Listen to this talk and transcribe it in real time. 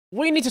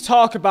We need to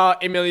talk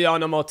about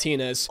Emiliano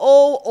Martinez.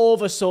 All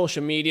over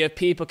social media,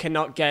 people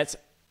cannot get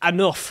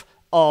enough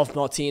of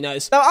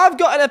Martinez. Now, I've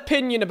got an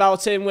opinion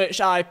about him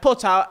which I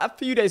put out a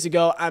few days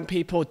ago and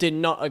people did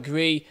not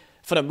agree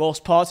for the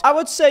most part. I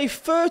would say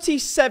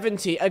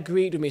 30-70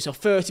 agreed with me, so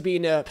 30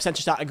 being a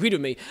percentage that agreed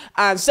with me,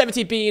 and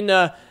 70 being,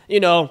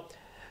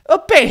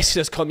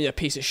 basically just call me a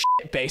piece of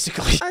shit,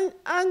 basically.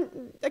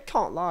 And I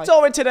can't lie.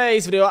 So in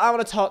today's video, I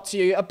want to talk to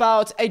you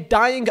about a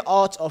dying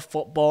art of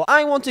football.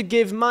 I want to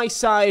give my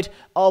side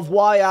of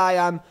why I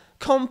am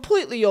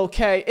completely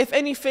okay. If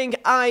anything,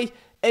 I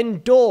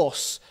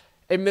endorse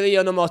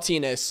Emiliano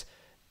Martinez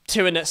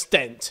to an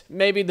extent.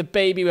 Maybe the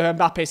baby with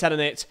Mbappe's head on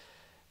it,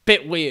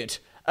 bit weird.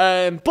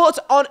 But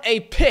on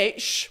a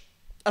pitch,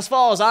 as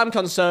far as I'm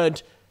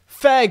concerned,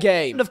 fair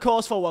game. And of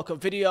course, for a World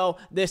Cup video,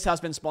 this has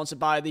been sponsored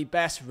by the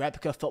best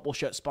replica football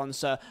shirt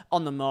sponsor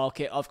on the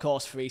market. Of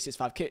course,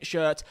 365 Kit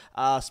Shirt,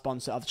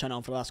 sponsor of the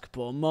channel for the last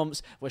couple of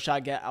months, which I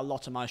get a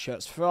lot of my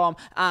shirts from.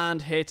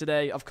 And here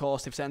today, of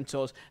course, they've sent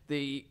us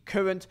the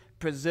current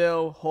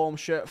Brazil home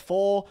shirt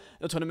for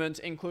the tournament,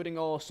 including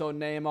also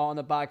Neymar on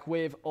the back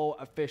with all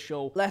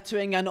official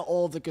lettering and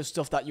all the good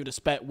stuff that you'd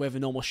expect with a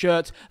normal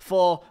shirt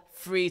for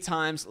 3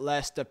 times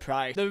less the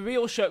price. The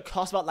real shirt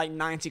costs about like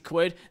 90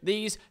 quid.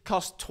 These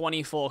cost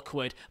 24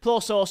 quid.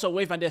 Plus also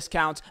with my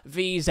discount,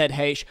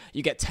 VZH,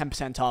 you get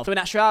 10% off. So in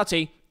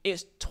actuality,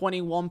 it's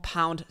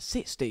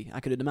 £21.60. I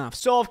could do the math.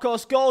 So of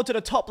course, go to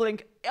the top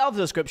link of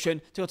the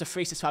description to go to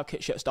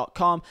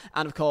 365kitshirts.com,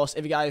 and of course,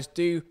 if you guys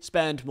do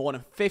spend more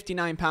than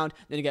 £59, then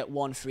you get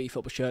 1 free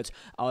football shirt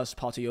as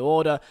part of your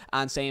order.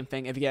 And same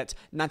thing, if you get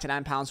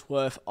 £99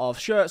 worth of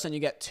shirts, then you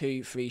get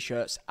 2 free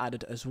shirts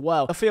added as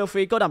well. So feel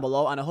free, go down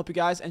below, and I hope you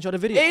guys enjoy the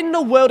video. In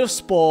the world of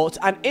sport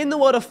and in the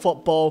world of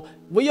football,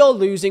 we are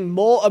losing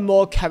more and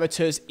more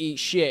characters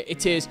each year.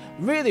 It is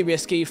really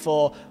risky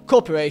for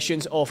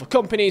corporations or for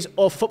companies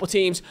or for football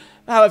teams,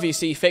 however you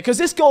see fit, because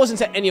this goes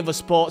into any other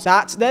sport,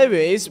 that there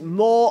is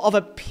more of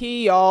a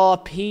PR,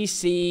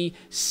 PC,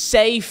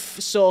 safe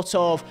sort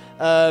of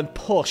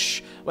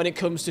push when it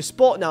comes to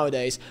sport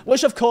nowadays,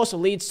 which of course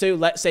leads to,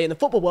 let's say in the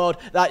football world,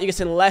 that you're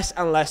getting less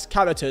and less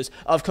characters.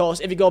 Of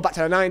course, if you go back to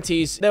the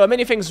 90s, there were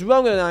many things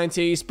wrong in the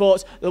 90s,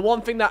 but the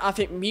one thing that I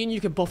think me and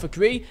you can both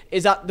agree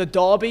is that the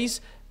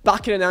derbies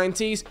back in the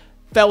 90s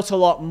felt a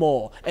lot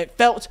more. It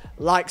felt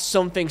like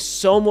something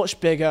so much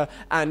bigger,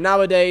 and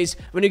nowadays,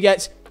 when you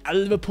get a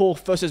Liverpool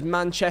versus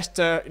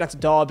Manchester United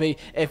derby,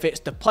 if it's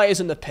the players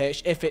on the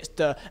pitch, if it's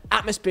the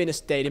atmosphere in the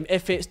stadium,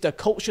 if it's the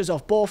cultures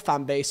of both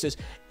fan bases,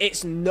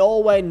 it's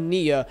nowhere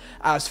near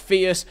as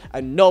fierce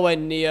and nowhere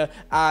near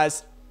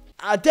as,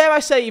 dare I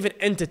say, even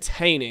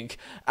entertaining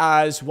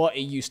as what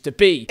it used to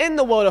be. In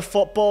the world of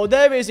football,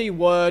 there is a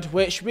word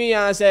which me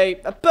as a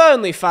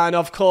Burnley fan,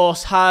 of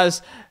course,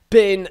 has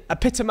been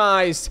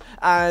epitomised,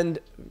 and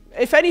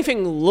if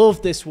anything,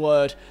 loved this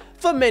word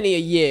for many a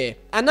year,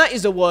 and that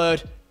is the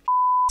word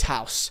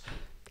house.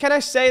 Can I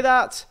say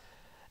that?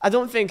 I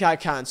don't think I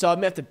can, so I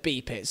may have to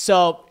beep it.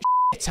 So,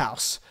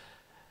 house.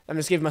 I'm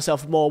just giving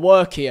myself more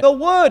work here. The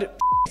word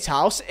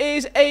house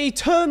is a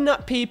term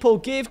that people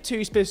give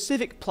to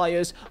specific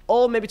players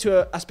or maybe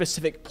to a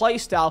specific play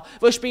style,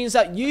 which means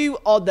that you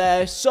are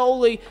there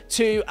solely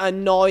to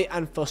annoy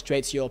and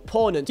frustrate your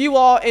opponent. You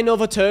are, in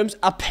other terms,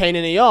 a pain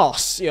in the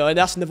arse, and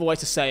that's another way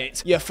to say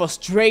it. You're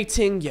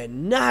frustrating, you're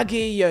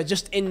naggy, you're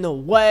just in the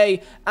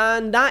way,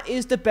 and that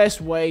is the best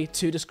way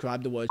to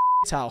describe the word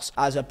house.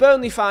 As a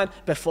Burnley fan,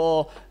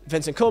 before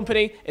Vincent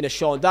Kompany, in the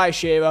Sean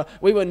Dyche era,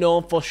 we were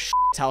known for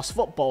house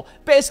football.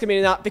 Basically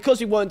meaning that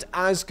because we weren't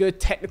as good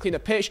technically in the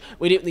pitch,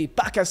 we didn't really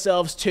back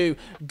ourselves to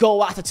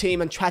go at a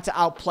team and try to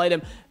outplay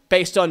them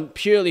based on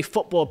purely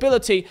football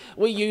ability.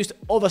 We used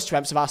other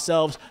strengths of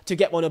ourselves to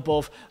get one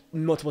above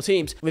multiple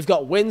teams. We've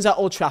got wins at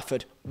Old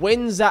Trafford,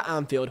 wins at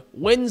Anfield,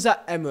 wins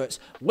at Emirates,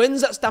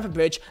 wins at Stamford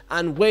Bridge,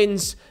 and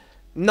wins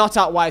not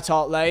at White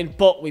Hart Lane,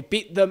 but we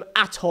beat them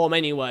at home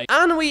anyway.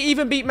 And we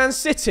even beat Man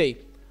City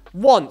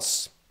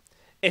once,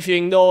 if you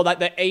ignore like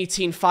the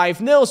 18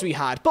 5-0s we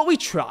had, but we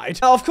tried.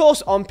 Now, of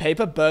course, on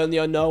paper, Burnley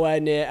are nowhere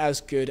near as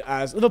good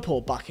as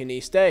Liverpool back in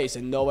these days,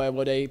 and nowhere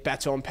were they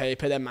better on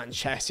paper than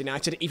Manchester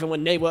United, even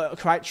when they were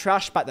quite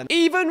trash back then.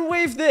 Even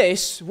with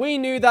this, we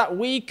knew that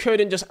we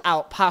couldn't just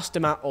outpass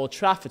them at Old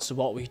Trafford, so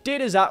what we did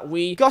is that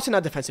we got in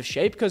our defensive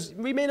shape, because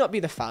we may not be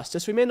the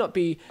fastest, we may not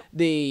be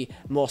the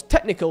most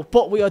technical,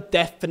 but we are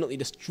definitely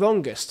the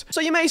strongest.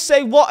 So you may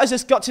say, what has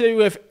this got to do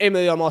with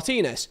Emiliano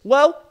Martinez?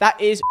 Well,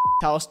 that is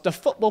house, the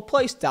football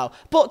play style,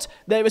 but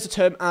there is a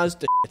term as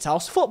the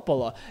house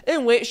footballer,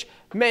 in which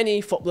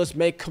many footballers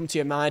may come to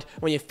your mind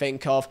when you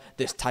think of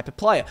this type of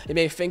player. You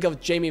may think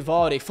of Jamie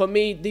Vardy, for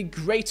me, the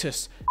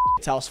greatest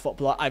house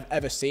footballer I've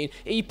ever seen.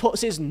 He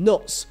puts his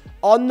nuts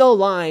on the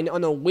line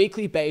on a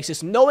weekly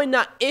basis, knowing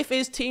that if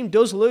his team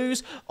does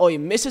lose or he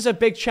misses a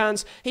big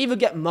chance, he will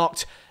get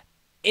mocked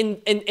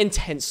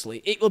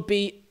intensely. It would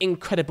be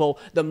incredible,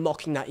 the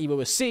mocking that he will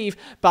receive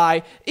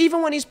by,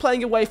 even when he's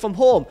playing away from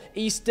home,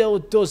 he still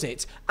does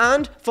it.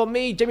 And for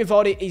me, Jamie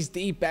Vardy is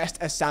the best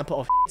example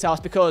of house,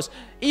 because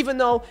even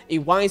though he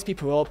winds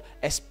people up,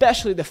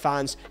 especially the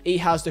fans, he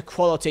has the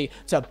quality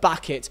to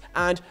back it,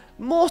 and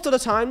most of the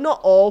time, not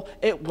all,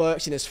 it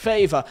works in his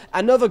favour.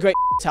 Another great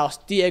house,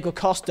 Diego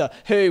Costa,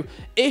 who,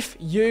 if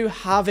you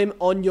have him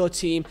on your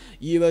team,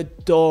 you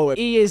adore him.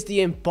 He is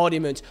the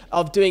embodiment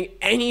of doing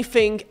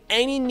anything,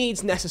 any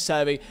needs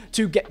necessary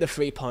to get the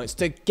 3 points,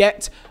 to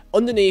get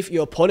underneath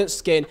your opponent's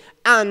skin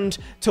and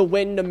to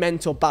win the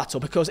mental battle,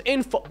 because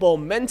in football,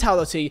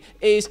 mentality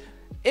is,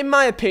 in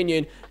my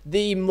opinion,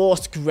 the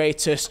most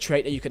greatest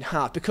trait that you can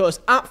have,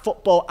 because at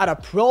football, at a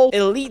pro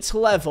elite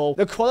level,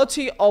 the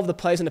quality of the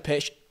players on the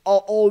pitch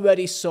are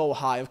already so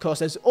high. Of course,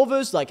 there's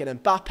others like an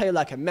Mbappe,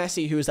 like a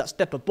Messi, who is that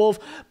step above,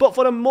 but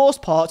for the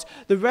most part,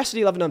 the rest of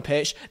the 11 on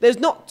pitch, there's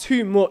not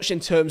too much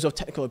in terms of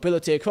technical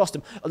ability across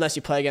them, unless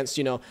you play against,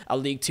 you know, a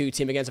League 2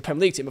 team against a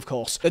Premier League team, of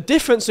course. The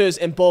differences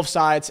in both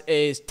sides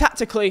is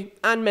tactically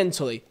and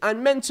mentally.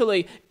 And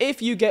mentally,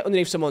 if you get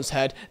underneath someone's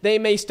head, they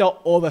may start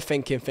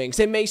overthinking things.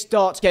 They may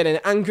start getting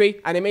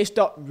angry, and they may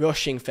start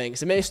rushing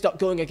things. They may start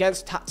going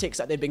against tactics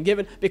that they've been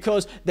given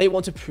because they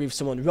want to prove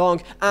someone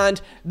wrong.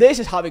 And this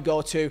is how we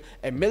go to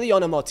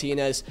Emiliano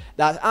Martinez,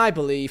 that I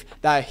believe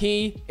that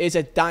he is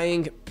a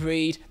dying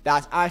breed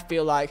that I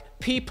feel like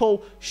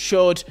people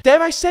should, dare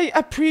I say,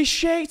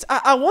 appreciate.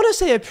 I want to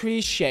say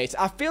appreciate.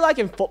 I feel like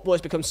in football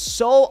it's become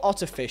so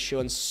artificial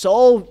and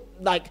so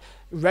like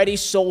ready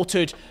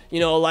salted, you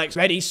know, like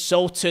ready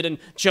salted and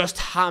just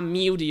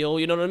ham-mudial,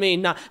 you know what I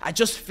mean? Now, I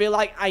just feel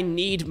like I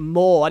need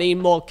more. I need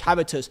more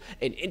characters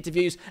in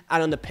interviews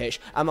and on the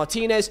pitch. And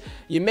Martinez,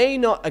 you may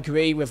not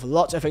agree with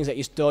lots of things that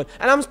he's done,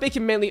 and I'm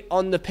speaking mainly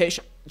on the pitch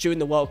during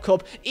the World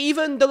Cup.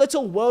 Even the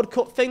little World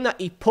Cup thing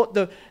that he put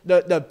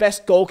the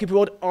best goalkeeper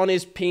award on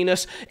his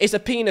penis, it's a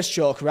penis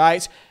joke,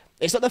 right?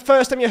 It's not the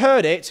first time you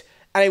heard it,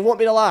 and it won't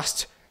be the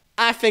last.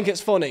 I think it's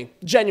funny.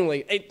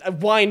 Genuinely.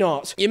 Why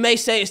not? You may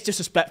say it's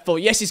disrespectful.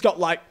 Yes, he's got,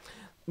 like,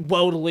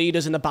 world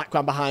leaders in the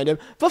background behind him.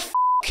 But f***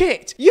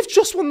 it. You've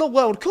just won the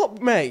World Cup,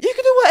 mate. You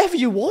can do whatever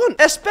you want.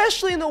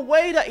 Especially in the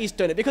way that he's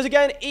done it. Because,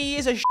 again, he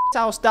is a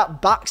shithouse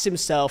that backs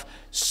himself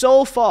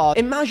so far.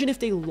 Imagine if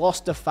they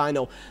lost the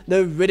final.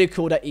 The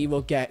ridicule that he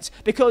will get.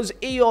 Because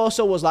he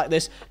also was like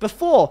this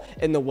before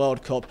in the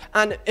World Cup.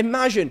 And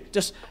imagine,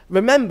 just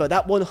remember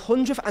that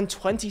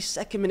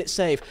 122nd minute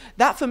save.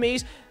 That, for me,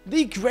 is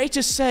the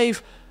greatest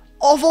save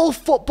of all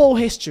football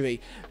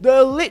history.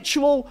 The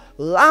literal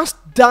last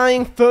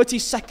dying 30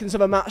 seconds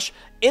of a match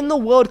in the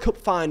World Cup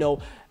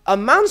final. A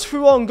man's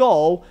through on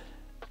goal,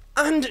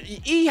 and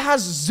he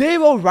has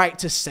zero right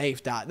to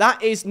save that.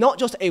 That is not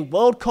just a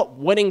World Cup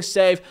winning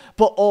save,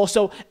 but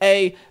also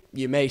a,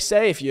 you may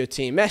say, if you're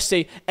Team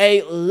Messi,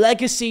 a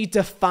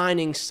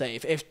legacy-defining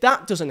save. If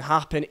that doesn't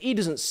happen, he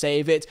doesn't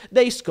save it,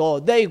 they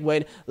score, they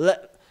win.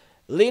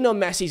 Lionel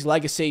Messi's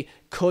legacy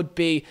could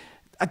be,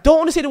 I don't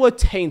want to say the word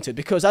tainted,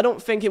 because I don't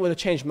think it would have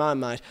changed my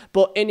mind,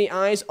 but in the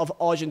eyes of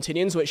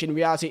Argentinians, which in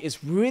reality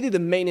is really the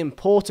main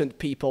important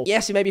people,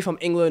 yes, he may be from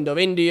England or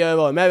India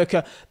or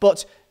America,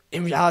 but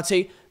in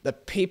reality, the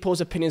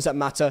people's opinions that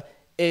matter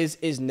is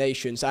his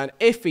nations. And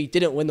if he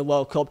didn't win the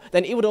World Cup,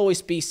 then he would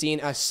always be seen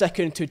as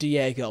second to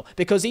Diego,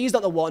 because he's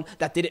not the one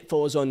that did it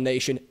for his own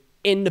nation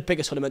in the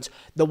biggest tournament,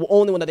 the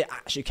only one that they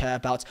actually care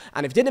about.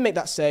 And if he didn't make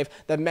that save,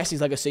 then Messi's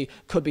legacy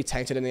could be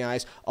tainted in the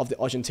eyes of the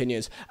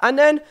Argentinians. And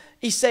then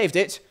he saved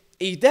it.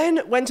 He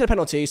then went to the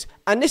penalties,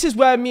 and this is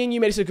where me and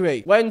you may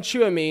disagree. When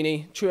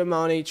Tchouaméni,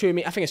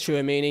 I think it's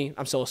Tchouaméni,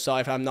 I'm so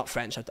sorry if I'm not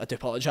French, I do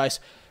apologise.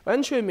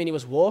 When Tchouaméni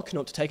was walking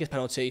up to take his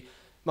penalty,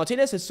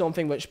 Martinez did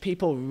something which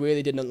people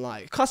really didn't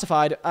like,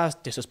 classified as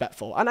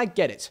disrespectful, and I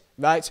get it,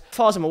 right? As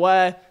far as I'm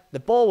aware, the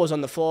ball was on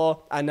the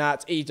floor, and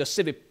that he just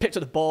simply picked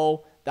up the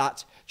ball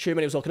that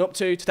Tchouaméni was walking up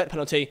to take the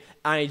penalty,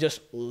 and he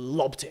just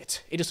lobbed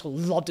it. He just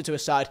lobbed it to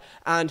his side,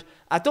 and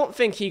I don't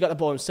think he got the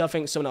ball himself. I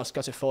think someone else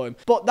got it for him.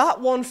 But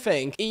that one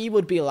thing, he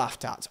would be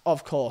laughed at,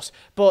 of course,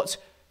 but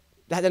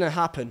that didn't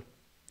happen.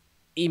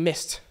 He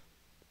missed.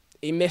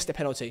 He missed the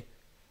penalty.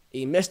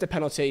 He missed the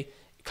penalty,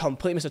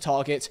 completely missed the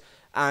target,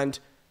 and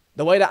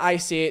the way that I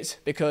see it,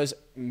 because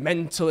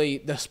mentally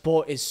the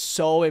sport is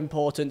so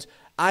important,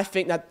 I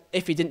think that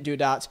if he didn't do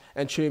that,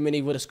 and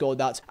Tchouaméni would have scored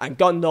that, and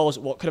God knows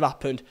what could have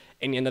happened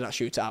in the end of that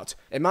shootout.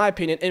 In my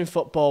opinion, in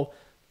football,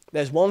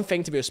 there's one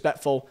thing to be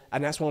respectful,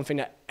 and that's one thing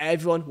that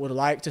everyone would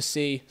like to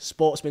see,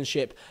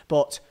 sportsmanship.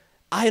 But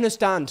I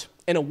understand,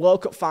 in a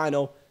World Cup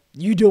final,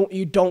 you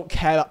don't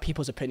care about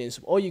people's opinions.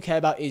 All you care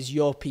about is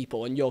your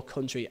people and your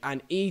country,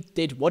 and he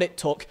did what it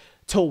took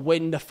to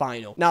win the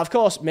final. Now, of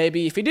course,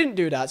 maybe if he didn't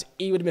do that,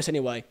 he would have missed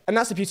anyway. And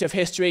that's the beauty of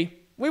history.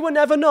 We will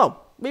never know.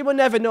 We will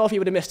never know if he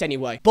would have missed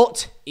anyway.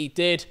 But he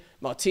did.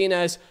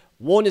 Martinez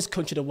won his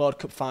country the World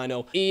Cup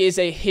final. He is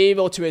a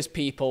hero to his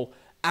people,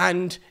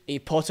 and he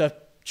put a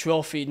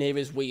trophy near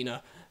his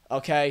wiener,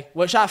 okay?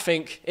 Which I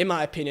think, in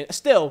my opinion,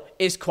 still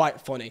is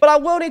quite funny. But I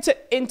will need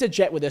to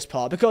interject with this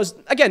part, because,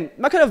 again,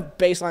 my kind of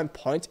baseline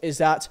point is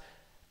that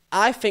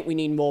I think we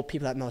need more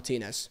people like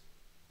Martinez.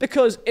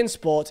 Because in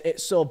sport,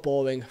 it's so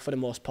boring for the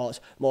most part.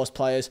 Most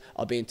players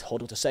are being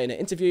told what to say in their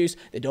interviews.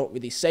 They don't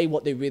really say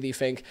what they really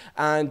think,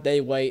 and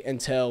they wait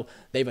until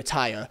they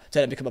retire to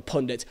then become a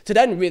pundit, to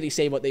then really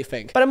say what they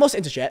think. But I must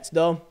interject,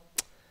 though.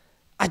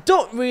 I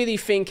don't really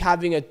think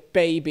having a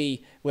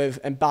baby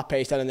with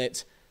Mbappe standing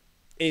it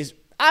is...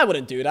 I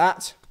wouldn't do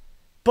that.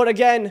 But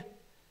again,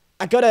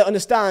 I gotta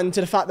understand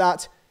to the fact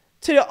that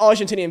to the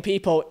Argentinian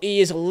people, he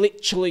is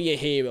literally a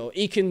hero.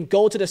 He can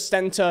go to the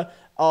center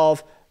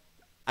of...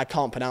 I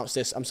can't pronounce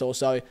this, I'm so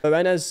sorry.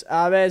 Buenos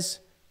Aires.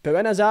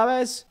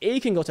 He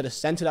can go to the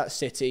center of that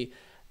city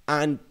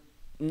and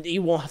he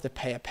won't have to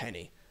pay a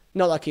penny.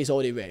 Not like he's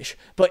already rich.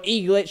 But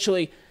he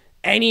literally...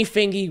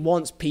 anything he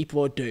wants,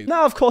 people will do.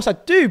 Now, of course, I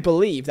do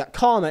believe that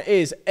karma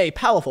is a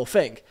powerful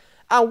thing.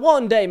 And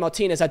one day,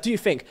 Martinez, I do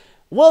think,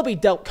 will be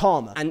dealt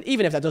karma. And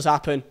even if that does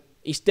happen,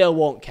 he still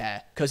won't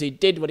care. Because he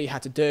did what he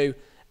had to do.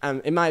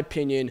 And in my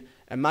opinion,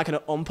 and my kind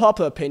of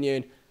unpopular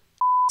opinion,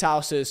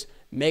 houses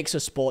makes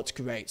a sport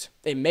great.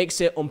 It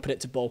makes it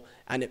unpredictable.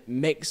 And it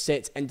makes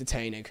it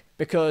entertaining.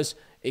 Because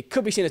it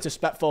could be seen as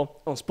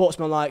disrespectful,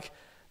 unsportsmanlike.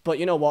 But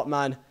you know what,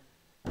 man?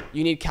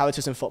 You need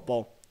characters in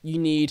football. You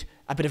need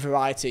a bit of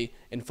variety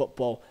in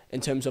football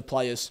in terms of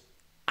players,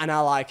 and I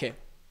like it.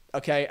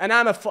 Okay, and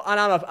I'm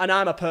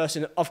a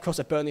person, of course,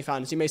 a Burnley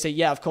fan. So you may say,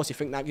 yeah, of course you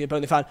think that you're a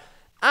Burnley fan.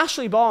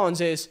 Ashley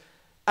Barnes is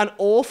an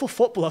awful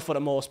footballer for the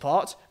most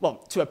part, well,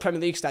 to a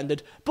Premier League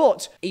standard,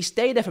 but he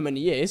stayed there for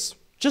many years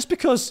just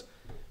because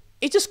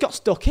he just got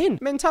stuck in.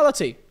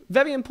 Mentality,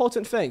 very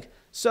important thing.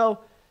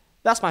 So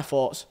that's my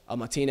thoughts on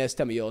Martinez.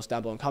 Tell me yours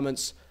down below in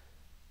comments.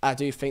 I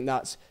do think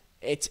that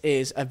it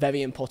is a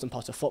very important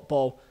part of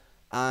football.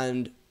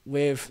 And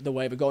with the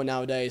way we're going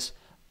nowadays,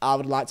 I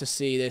would like to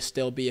see this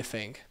still be a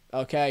thing.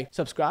 Okay?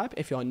 Subscribe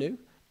if you're new.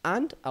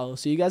 And I'll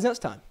see you guys next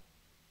time.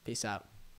 Peace out.